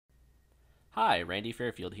Hi, Randy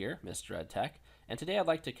Fairfield here, Mr. EdTech, and today I'd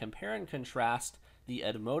like to compare and contrast the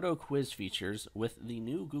Edmodo quiz features with the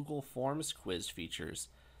new Google Forms quiz features,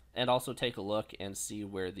 and also take a look and see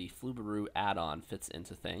where the Flubaroo add-on fits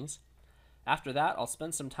into things. After that, I'll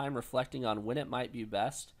spend some time reflecting on when it might be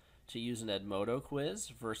best to use an Edmodo quiz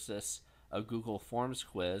versus a Google Forms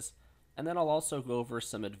quiz, and then I'll also go over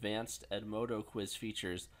some advanced Edmodo quiz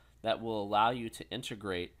features that will allow you to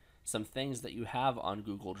integrate some things that you have on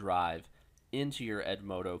Google Drive into your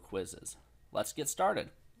Edmodo quizzes. Let's get started.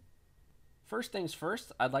 First things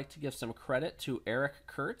first, I'd like to give some credit to Eric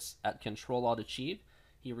Kurtz at Control Alt Achieve.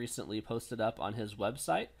 He recently posted up on his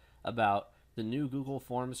website about the new Google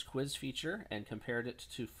Forms quiz feature and compared it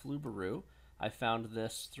to Flubaroo. I found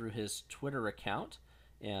this through his Twitter account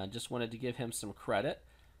and just wanted to give him some credit.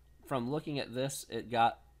 From looking at this, it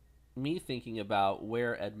got me thinking about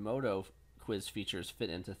where Edmodo quiz features fit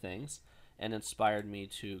into things and inspired me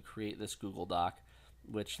to create this Google Doc,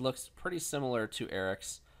 which looks pretty similar to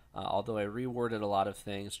Eric's, although I reworded a lot of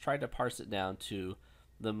things, tried to parse it down to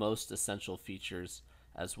the most essential features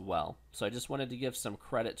as well. So I just wanted to give some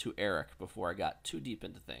credit to Eric before I got too deep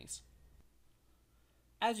into things.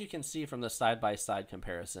 As you can see from the side-by-side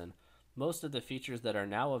comparison, most of the features that are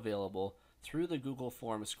now available through the Google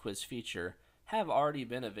Forms quiz feature have already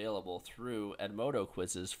been available through Edmodo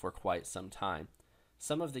quizzes for quite some time.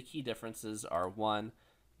 Some of the key differences are: one,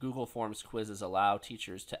 Google Forms quizzes allow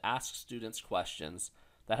teachers to ask students questions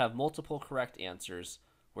that have multiple correct answers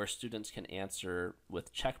where students can answer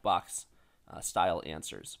with checkbox style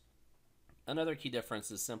answers. Another key difference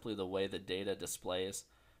is simply the way the data displays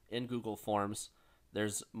in Google Forms.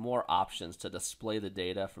 There's more options to display the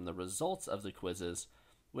data from the results of the quizzes,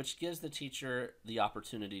 which gives the teacher the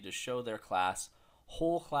opportunity to show their class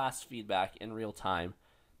whole class feedback in real time,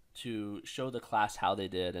 to show the class how they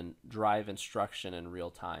did and drive instruction in real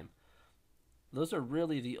time. Those are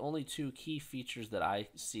really the only two key features that I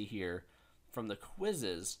see here from the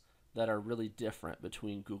quizzes that are really different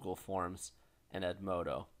between Google Forms and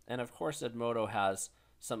Edmodo. And of course, Edmodo has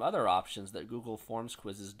some other options that Google Forms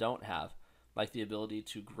quizzes don't have, like the ability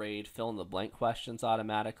to grade fill-in-the-blank questions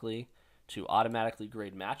automatically, to automatically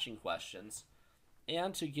grade matching questions,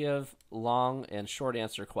 and to give long and short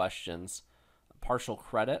answer questions partial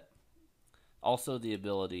credit. Also the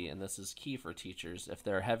ability, and this is key for teachers if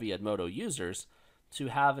they're heavy Edmodo users, to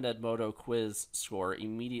have an Edmodo quiz score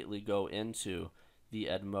immediately go into the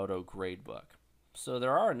Edmodo gradebook. So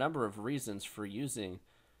there are a number of reasons for using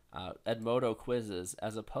Edmodo quizzes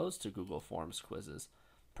as opposed to Google Forms quizzes,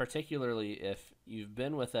 particularly if you've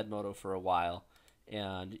been with Edmodo for a while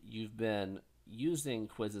and you've been using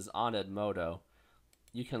quizzes on Edmodo.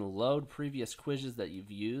 You can load previous quizzes that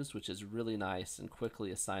you've used, which is really nice, and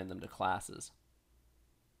quickly assign them to classes.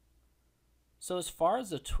 So as far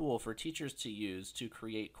as a tool for teachers to use to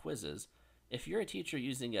create quizzes, if you're a teacher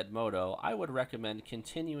using Edmodo, I would recommend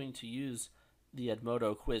continuing to use the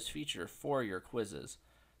Edmodo quiz feature for your quizzes.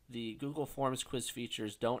 The Google Forms quiz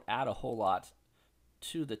features don't add a whole lot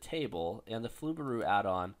to the table, and the Flubaroo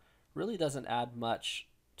add-on really doesn't add much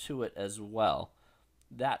to it as well.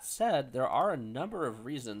 That said, there are a number of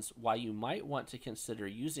reasons why you might want to consider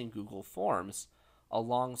using Google Forms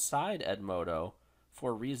alongside Edmodo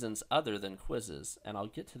for reasons other than quizzes, and I'll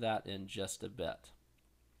get to that in just a bit.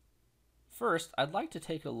 First, I'd like to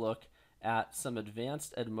take a look at some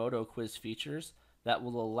advanced Edmodo quiz features that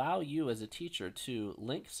will allow you as a teacher to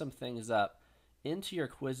link some things up into your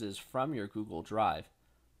quizzes from your Google Drive.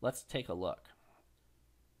 Let's take a look.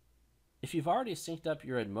 If you've already synced up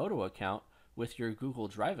your Edmodo account with your Google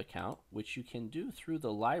Drive account, which you can do through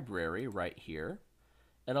the library right here,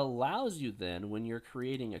 it allows you then, when you're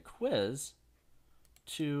creating a quiz,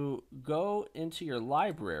 to go into your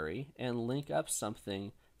library and link up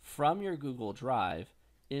something from your Google Drive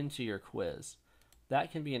into your quiz.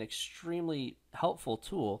 That can be an extremely helpful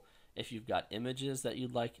tool if you've got images that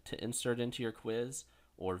you'd like to insert into your quiz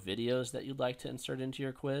or videos that you'd like to insert into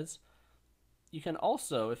your quiz. You can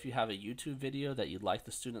also, if you have a YouTube video that you'd like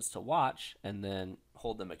the students to watch and then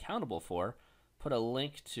hold them accountable for, put a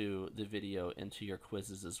link to the video into your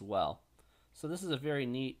quizzes as well. So this is a very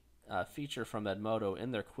neat feature from Edmodo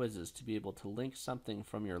in their quizzes, to be able to link something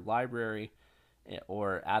from your library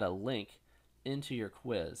or add a link into your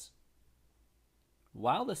quiz.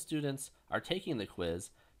 While the students are taking the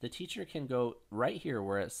quiz, the teacher can go right here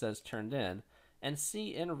where it says turned in and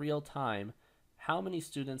see in real time how many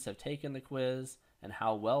students have taken the quiz and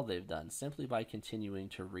how well they've done, simply by continuing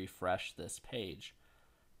to refresh this page.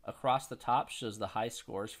 Across the top shows the high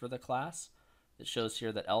scores for the class. It shows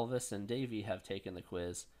here that Elvis and Davy have taken the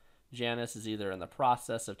quiz. Janice is either in the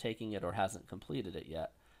process of taking it or hasn't completed it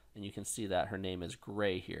yet. and you can see that her name is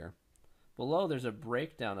Gray here. Below, there's a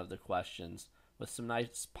breakdown of the questions with some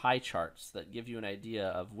nice pie charts that give you an idea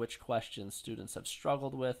of which questions students have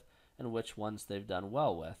struggled with and which ones they've done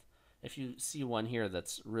well with. If you see one here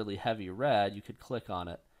that's really heavy red, you could click on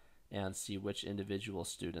it and see which individual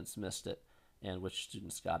students missed it and which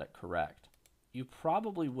students got it correct. You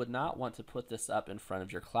probably would not want to put this up in front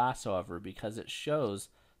of your class, however, because it shows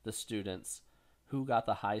the students who got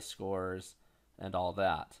the high scores and all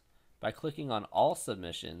that. By clicking on all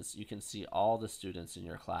submissions, you can see all the students in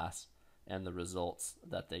your class and the results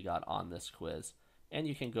that they got on this quiz. And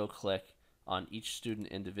you can go click on each student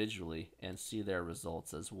individually and see their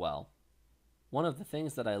results as well. One of the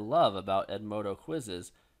things that I love about Edmodo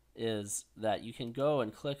quizzes is that you can go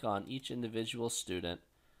and click on each individual student,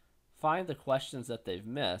 find the questions that they've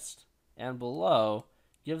missed, and below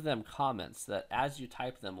give them comments that as you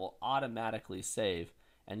type them will automatically save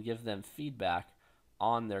and give them feedback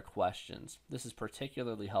on their questions. This is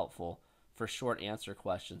particularly helpful for short answer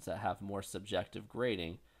questions that have more subjective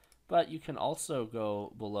grading, but you can also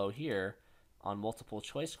go below here on multiple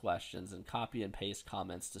choice questions and copy and paste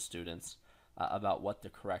comments to students about what the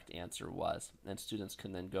correct answer was. And students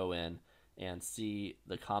can then go in and see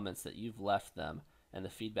the comments that you've left them and the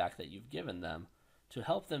feedback that you've given them to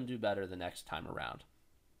help them do better the next time around.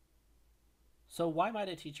 So why might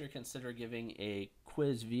a teacher consider giving a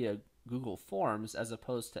quiz via Google Forms as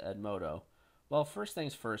opposed to Edmodo? Well, first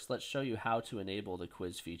things first, let's show you how to enable the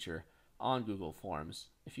quiz feature on Google Forms.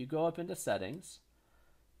 If you go up into Settings,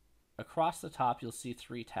 across the top you'll see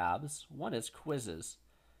 3 tabs. One is Quizzes.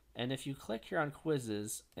 And if you click here on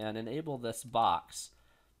Quizzes and enable this box,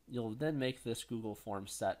 you'll then make this Google Form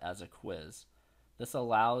set as a quiz. This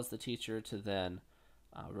allows the teacher to then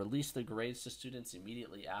release the grades to students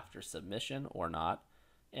immediately after submission or not,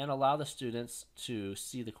 and allow the students to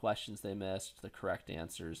see the questions they missed, the correct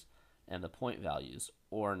answers, and the point values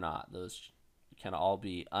or not. Those can all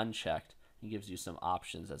be unchecked and gives you some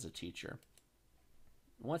options as a teacher.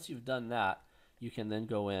 Once you've done that, you can then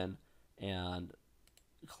go in and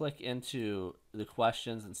click into the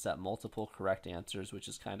questions and set multiple correct answers, which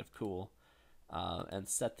is kind of cool, and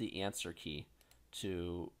set the answer key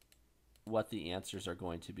to what the answers are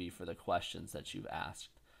going to be for the questions that you've asked.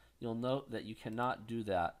 You'll note that you cannot do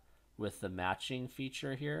that with the matching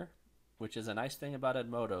feature here, which is a nice thing about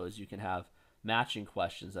Edmodo, is you can have matching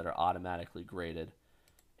questions that are automatically graded.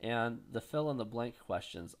 And the fill in the blank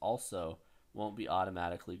questions also won't be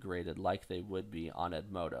automatically graded like they would be on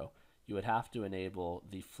Edmodo. You would have to enable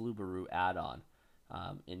the Flubaroo add-on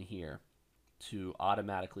in here to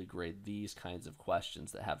automatically grade these kinds of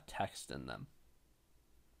questions that have text in them.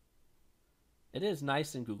 It is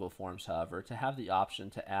nice in Google Forms, however, to have the option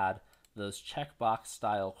to add those checkbox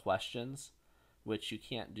style questions, which you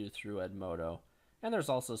can't do through Edmodo. And there's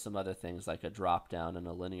also some other things like a drop down and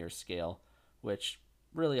a linear scale, which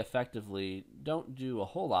really effectively don't do a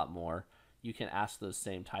whole lot more. You can ask those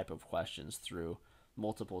same type of questions through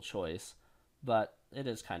multiple choice, but it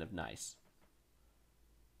is kind of nice.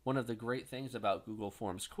 One of the great things about Google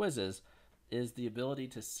Forms quizzes is the ability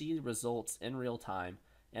to see results in real time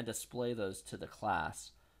and display those to the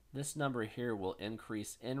class. This number here will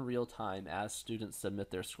increase in real time as students submit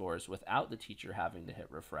their scores without the teacher having to hit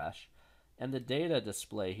refresh. And the data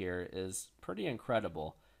display here is pretty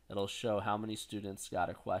incredible. It'll show how many students got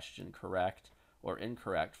a question correct or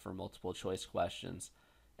incorrect for multiple choice questions,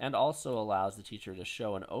 and also allows the teacher to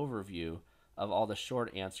show an overview of all the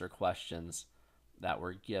short answer questions that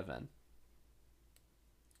were given.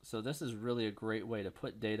 So this is really a great way to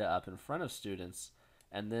put data up in front of students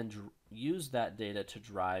and then use that data to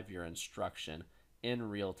drive your instruction in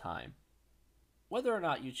real time. Whether or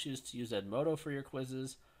not you choose to use Edmodo for your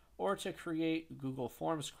quizzes or to create Google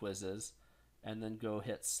Forms quizzes and then go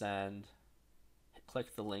hit send,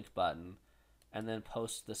 click the link button, and then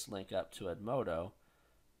post this link up to Edmodo,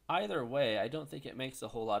 either way, I don't think it makes a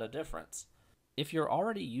whole lot of difference. If you're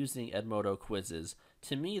already using Edmodo quizzes,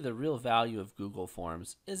 to me the real value of Google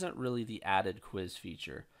Forms isn't really the added quiz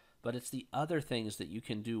feature, but it's the other things that you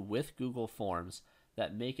can do with Google Forms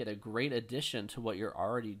that make it a great addition to what you're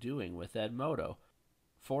already doing with Edmodo.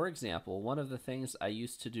 For example, one of the things I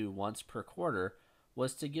used to do once per quarter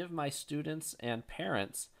was to give my students and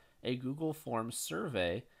parents a Google Forms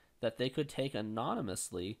survey that they could take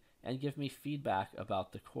anonymously and give me feedback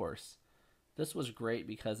about the course. This was great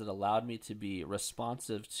because it allowed me to be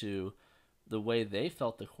responsive to the way they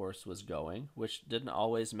felt the course was going, which didn't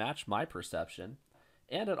always match my perception.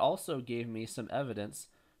 And it also gave me some evidence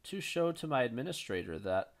to show to my administrator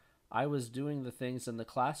that I was doing the things in the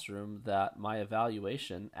classroom that my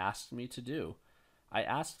evaluation asked me to do. I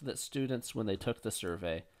asked that students, when they took the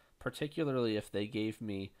survey, particularly if they gave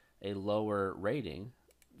me a lower rating,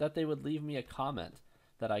 that they would leave me a comment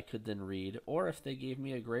that I could then read, or if they gave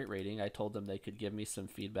me a great rating, I told them they could give me some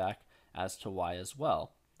feedback as to why as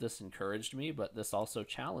well. This encouraged me, but this also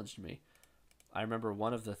challenged me. I remember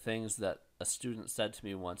one of the things that a student said to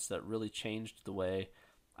me once that really changed the way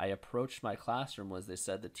I approached my classroom was they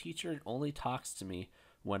said, the teacher only talks to me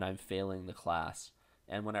when I'm failing the class.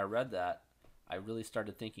 And when I read that, I really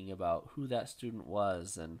started thinking about who that student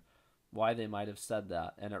was and why they might have said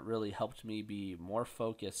that. And it really helped me be more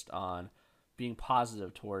focused on being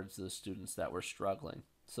positive towards the students that were struggling.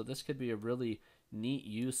 So this could be a really neat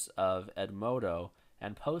use of Edmodo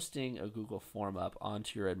and posting a Google form up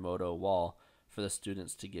onto your Edmodo wall for the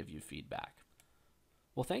students to give you feedback.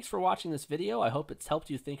 Well, thanks for watching this video. I hope it's helped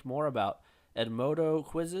you think more about Edmodo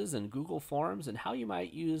quizzes and Google Forms and how you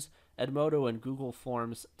might use Edmodo and Google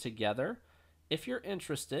Forms together. If you're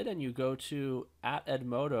interested and you go to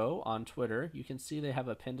 @Edmodo on Twitter, you can see they have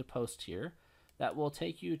a pinned post here that will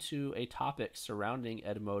take you to a topic surrounding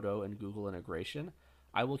Edmodo and Google integration.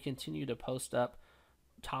 I will continue to post up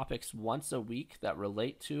topics once a week that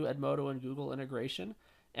relate to Edmodo and Google integration,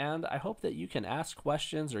 and I hope that you can ask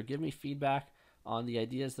questions or give me feedback on the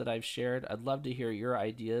ideas that I've shared. I'd love to hear your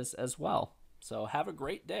ideas as well. So have a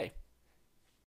great day.